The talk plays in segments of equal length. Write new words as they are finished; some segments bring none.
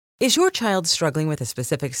Is your child struggling with a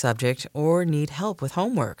specific subject or need help with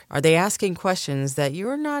homework? Are they asking questions that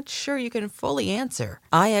you're not sure you can fully answer?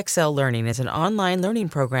 IXL Learning is an online learning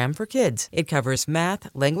program for kids. It covers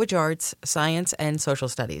math, language arts, science, and social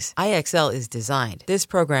studies. IXL is designed. This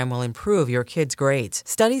program will improve your kids' grades.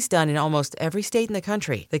 Studies done in almost every state in the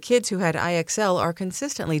country. The kids who had IXL are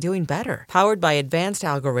consistently doing better. Powered by advanced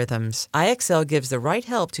algorithms, IXL gives the right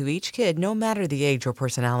help to each kid no matter the age or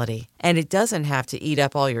personality. And it doesn't have to eat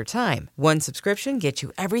up all your time. One subscription gets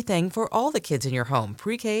you everything for all the kids in your home,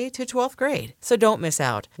 pre-K to 12th grade. So don't miss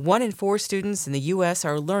out. 1 in 4 students in the U.S.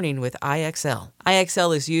 are learning with IXL.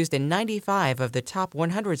 IXL is used in 95 of the top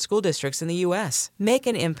 100 school districts in the U.S. Make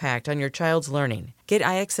an impact on your child's learning. Get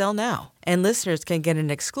IXL now. And listeners can get an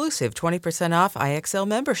exclusive 20% off IXL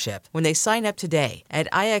membership when they sign up today at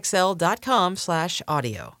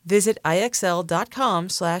IXL.com/audio. Visit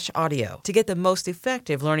IXL.com/audio to get the most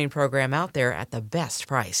effective learning program out there at the best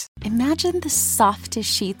price. Imagine the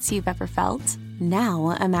softest sheets you've ever felt.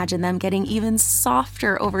 Now imagine them getting even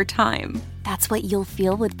softer over time. That's what you'll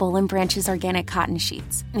feel with Boll & Branch's organic cotton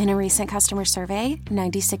sheets. In a recent customer survey,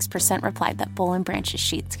 96% replied that Boll & Branch's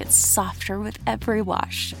sheets get softer with every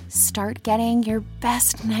wash. Start getting your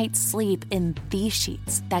best night's sleep in these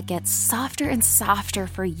sheets that get softer and softer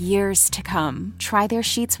for years to come. Try their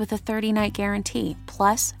sheets with a 30-night guarantee,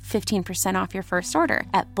 plus 15% off your first order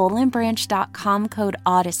at bollandbranch.com code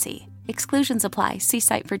Odyssey. Exclusions apply. See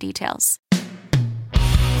site for details.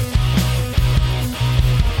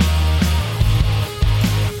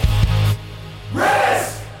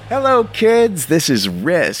 Hello, kids. This is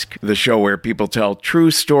Risk, the show where people tell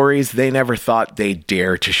true stories they never thought they'd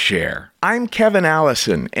dare to share. I'm Kevin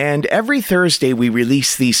Allison, and every Thursday we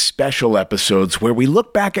release these special episodes where we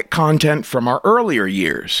look back at content from our earlier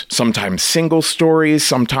years. Sometimes single stories,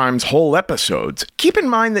 sometimes whole episodes. Keep in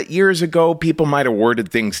mind that years ago, people might have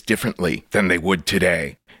worded things differently than they would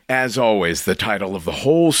today. As always, the title of the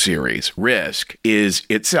whole series, Risk, is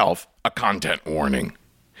itself a content warning.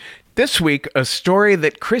 This week, a story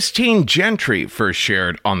that Christine Gentry first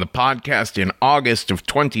shared on the podcast in August of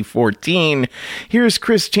 2014. Here's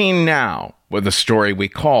Christine now with a story we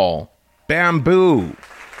call Bamboo.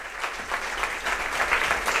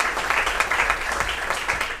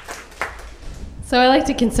 So I like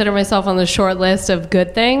to consider myself on the short list of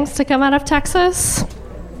good things to come out of Texas.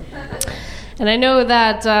 And I know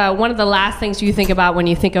that one of the last things you think about when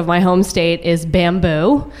you think of my home state is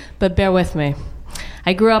bamboo, but bear with me.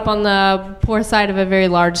 I grew up on the poor side of a very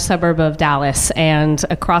large suburb of Dallas, and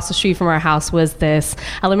across the street from our house was this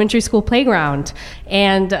elementary school playground.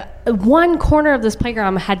 And one corner of this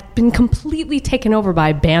playground had been completely taken over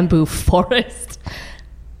by bamboo forest.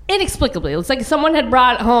 Inexplicably. It's like someone had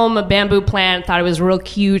brought home a bamboo plant, thought it was real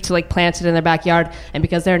cute to plant it in their backyard, and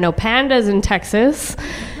because there are no pandas in Texas,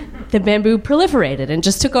 the bamboo proliferated and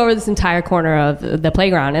just took over this entire corner of the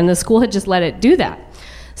playground, and the school had just let it do that.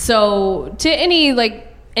 So to any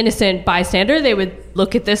innocent bystander, they would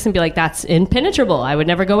look at this and be like, that's impenetrable. I would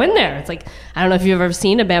never go in there. It's like, I don't know if you've ever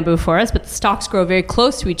seen a bamboo forest, but the stalks grow very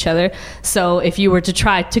close to each other. So if you were to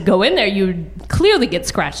try to go in there, you would clearly get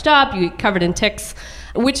scratched up, you get covered in ticks,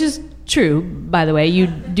 which is true, by the way. You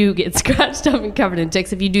do get scratched up and covered in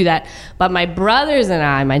ticks if you do that. But my brothers and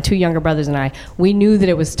I, my 2 younger brothers and I, we knew that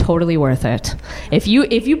it was totally worth it. If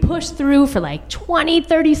you push through for 20,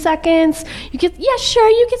 30 seconds, you get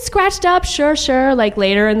scratched up, sure.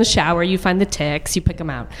 Later in the shower, you find the ticks, you pick them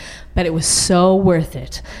out. But it was so worth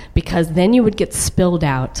it, because then you would get spilled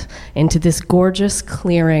out into this gorgeous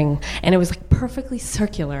clearing, and it was perfectly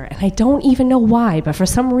circular, and I don't even know why, but for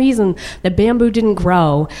some reason the bamboo didn't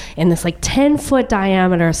grow in this 10-foot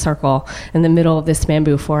diameter circle in the middle of this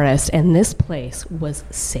bamboo forest, and this place was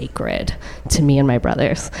sacred to me and my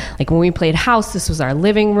brothers. When we played house, this was our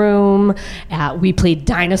living room. We played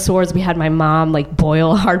dinosaurs. We had my mom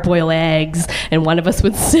hard boil eggs, and one of us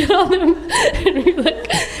would sit on them and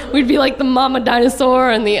we'd be like the mama dinosaur,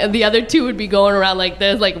 and the other 2 would be going around like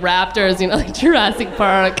this, like raptors, like Jurassic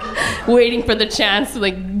Park, waiting for the chance to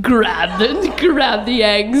grab the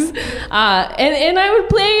eggs. And I would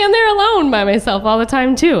play in there alone by myself all the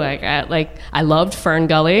time too. I loved Fern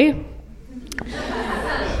Gully.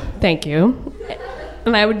 Thank you.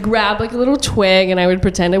 And I would grab a little twig, and I would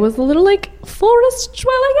pretend it was a little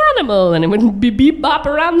forest-dwelling animal, and it would beep-bop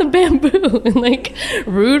around the bamboo and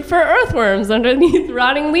root for earthworms underneath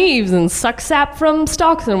rotting leaves and suck sap from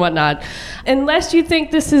stalks and whatnot. Unless you think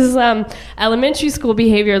this is elementary school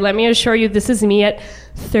behavior, let me assure you this is me at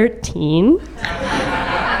 13.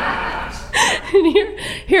 And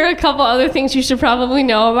here are a couple other things you should probably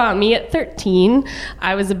know about me at 13.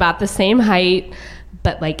 I was about the same height,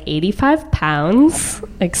 but like 85 pounds,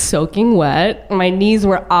 like soaking wet. My knees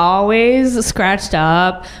were always scratched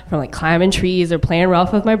up from like climbing trees or playing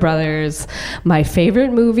rough with my brothers. My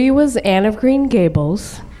favorite movie was Anne of Green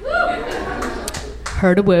Gables.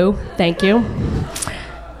 Heard a woo, thank you.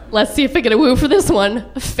 Let's see if I get a woo for this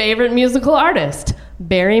one. Favorite musical artist,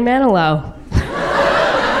 Barry Manilow.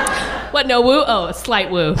 What, no woo? Oh, a slight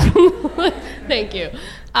woo. Thank you.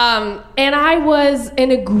 And I was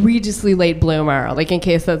an egregiously late bloomer, like in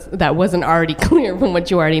case that wasn't already clear from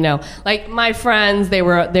what you already know. Like my friends, they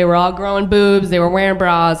were all growing boobs, they were wearing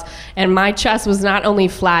bras, and my chest was not only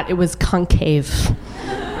flat, it was concave.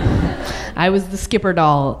 I was the skipper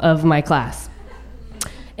doll of my class.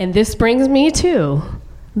 And this brings me to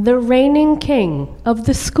the reigning king of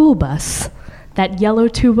the school bus, that yellow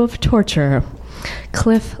tube of torture,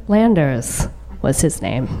 Cliff Landers was his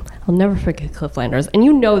name. I'll never forget Cliff Landers. And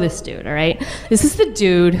you know this dude, all right? This is the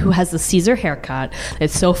dude who has the Caesar haircut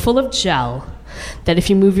that's so full of gel that if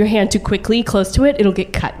you move your hand too quickly close to it, it'll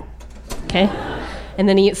get cut, okay? And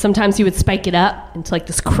then sometimes he would spike it up into like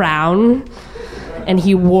this crown, and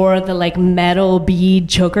he wore the like metal bead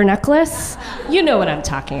choker necklace. You know what I'm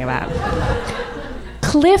talking about.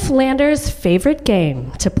 Cliff Landers' favorite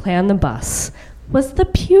game to play on the bus was the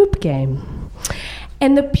pube game.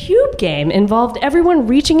 And the pube game involved everyone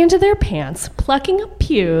reaching into their pants, plucking a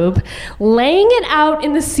pube, laying it out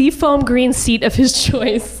in the seafoam green seat of his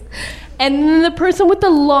choice, and then the person with the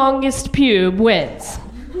longest pube wins.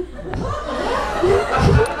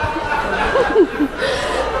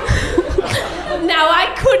 Now,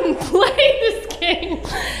 I couldn't play this game.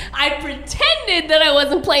 I pretended that I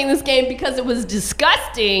wasn't playing this game because it was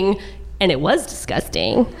disgusting, and it was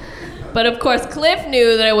disgusting. But of course, Cliff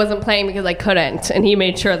knew that I wasn't playing because I couldn't, and he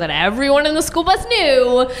made sure that everyone in the school bus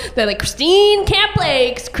knew that like Christine can't play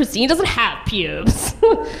because Christine doesn't have pubes.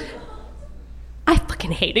 I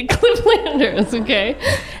fucking hated Cliff Landers, okay?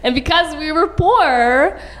 And because we were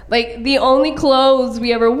poor, like the only clothes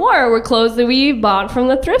we ever wore were clothes that we bought from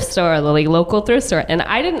the thrift store, the like, local thrift store. And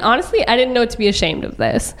I didn't know to be ashamed of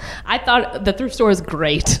this. I thought the thrift store was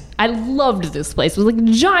great. I loved this place. It was like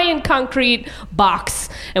a giant concrete box.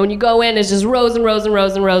 And when you go in, it's just rows and rows and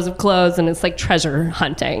rows and rows of clothes, and it's like treasure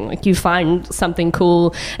hunting. Like you find something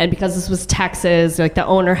cool. And because this was Texas, like the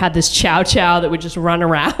owner had this chow chow that would just run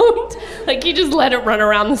around. Like he just let it run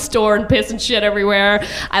around the store and piss and shit everywhere.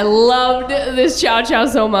 I loved this chow chow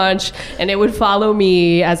so much. And it would follow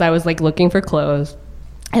me as I was like looking for clothes.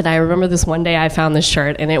 And I remember this one day I found this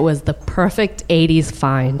shirt, and it was the perfect 80s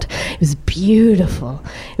find. It was beautiful.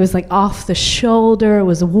 It was like off the shoulder. It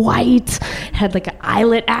was white. It had like an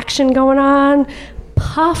eyelet action going on.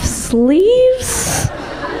 Puff sleeves.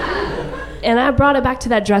 And I brought it back to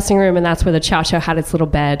that dressing room, and that's where the Chow Chow had its little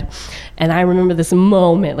bed. And I remember this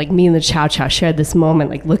moment, like me and the Chow Chow shared this moment,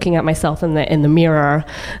 like looking at myself in the mirror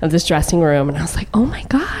of this dressing room, and I was like, oh my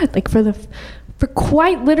God, like for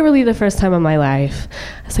quite literally the first time in my life,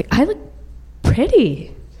 I was like, I look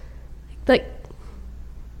pretty.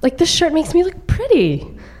 Like this shirt makes me look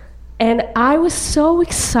pretty. And I was so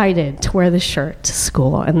excited to wear the shirt to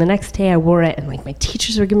school. And the next day I wore it, and like my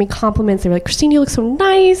teachers were giving me compliments. They were like, Christine, you look so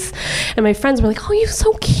nice. And my friends were like, oh, you're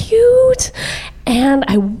so cute. And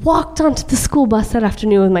I walked onto the school bus that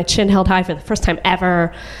afternoon with my chin held high for the first time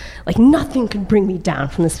ever. Like nothing could bring me down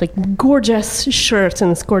from this like gorgeous shirt and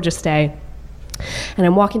this gorgeous day. And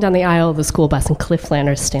I'm walking down the aisle of the school bus, and Cliff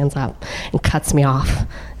Landers stands up and cuts me off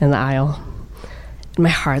in the aisle. And my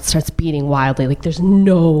heart starts beating wildly. Like there's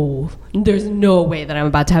no way that I'm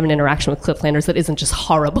about to have an interaction with Cliff Landers that isn't just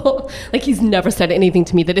horrible. Like he's never said anything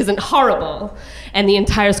to me that isn't horrible. And the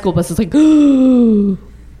entire school bus is like,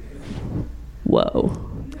 whoa.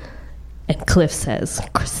 And Cliff says,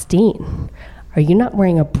 Christine, are you not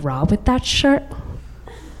wearing a bra with that shirt?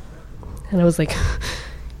 And I was like,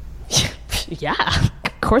 yeah,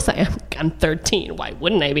 of course I am. I'm 13. Why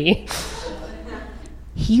wouldn't I be?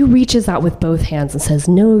 He reaches out with both hands and says,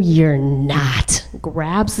 no, you're not.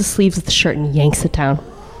 Grabs the sleeves of the shirt and yanks it down.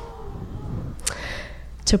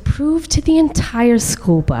 To prove to the entire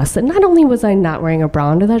school bus that not only was I not wearing a bra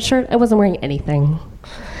under that shirt, I wasn't wearing anything.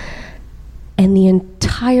 And the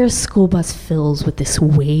entire school bus fills with this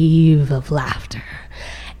wave of laughter.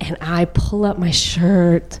 And I pull up my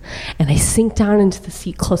shirt, and I sink down into the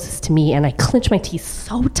seat closest to me, and I clench my teeth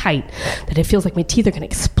so tight that it feels like my teeth are going to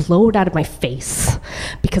explode out of my face.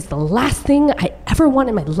 Because the last thing I ever want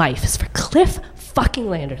in my life is for Cliff fucking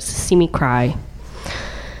Landers to see me cry.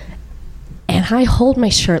 And I hold my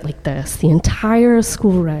shirt like this the entire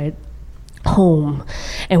school ride home.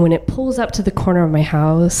 And when it pulls up to the corner of my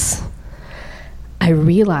house, I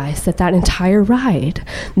realized that entire ride,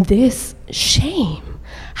 this shame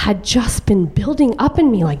had just been building up in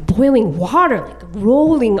me like boiling water, like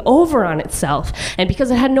rolling over on itself. And because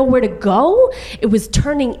it had nowhere to go, it was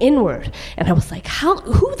turning inward. And I was like,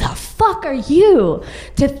 who the fuck are you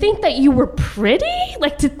to think that you were pretty?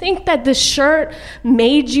 Like, to think that the shirt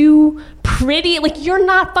made you pretty? Like, you're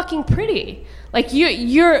not fucking pretty. Like,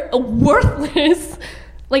 you're a worthless,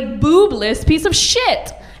 like, boobless piece of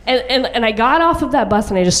shit. And I got off of that bus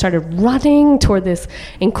and I just started running toward this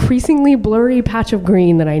increasingly blurry patch of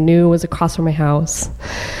green that I knew was across from my house.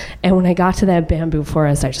 And when I got to that bamboo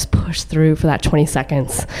forest, I just pushed through for that 20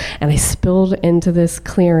 seconds. And I spilled into this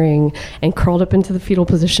clearing and curled up into the fetal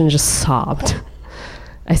position and just sobbed.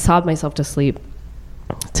 I sobbed myself to sleep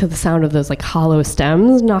to the sound of those like hollow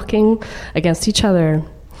stems knocking against each other.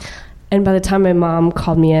 And by the time my mom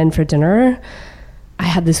called me in for dinner, I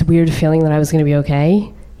had this weird feeling that I was going to be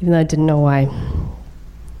okay, even though I didn't know why.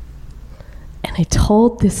 And I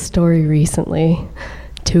told this story recently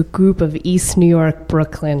to a group of East New York,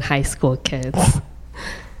 Brooklyn high school kids.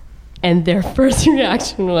 And their first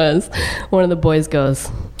reaction was, one of the boys goes,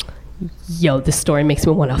 "Yo, this story makes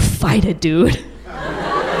me want to fight a dude."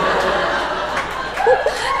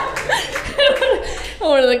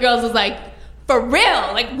 One of the girls was like, "For real?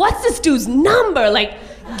 Like, what's this dude's number? Like,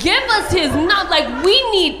 give us his number. Like,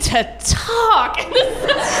 we need to talk." And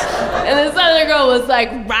this other girl was like,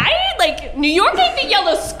 "Right? Like, New York ain't the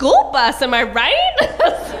yellow school bus, am I right?"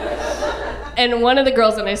 And one of the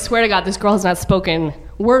girls, and I swear to God, this girl has not spoken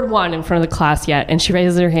word one in front of the class yet, and she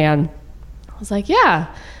raises her hand. I was like, yeah,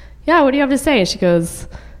 what do you have to say? And she goes,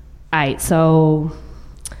 "All right, so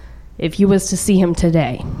if you was to see him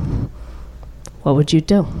today, what would you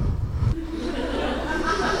do?"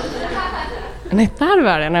 And I thought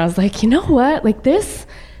about it, and I was like, you know what? Like, this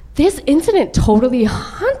incident totally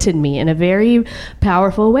haunted me in a very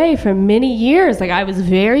powerful way for many years. Like, I was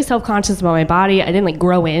very self-conscious about my body. I didn't, like,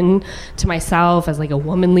 grow in to myself as, like, a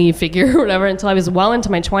womanly figure or whatever until I was well into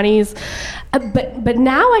my 20s. But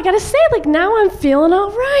now I gotta say, like, now I'm feeling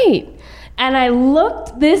all right. And I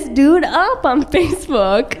looked this dude up on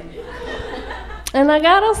Facebook, and I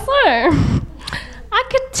gotta say, I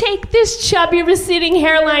could take this chubby, receding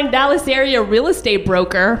hairline Dallas area real estate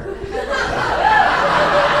broker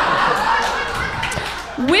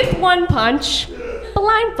with one punch,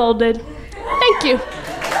 blindfolded. Thank you.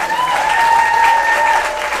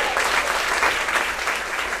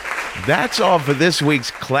 That's all for this week's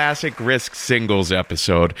Classic Risk Singles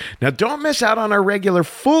episode. Now, don't miss out on our regular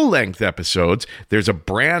full-length episodes. There's a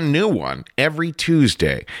brand new one every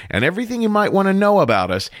Tuesday, and everything you might want to know about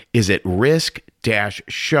us is at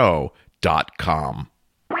risk-show.com.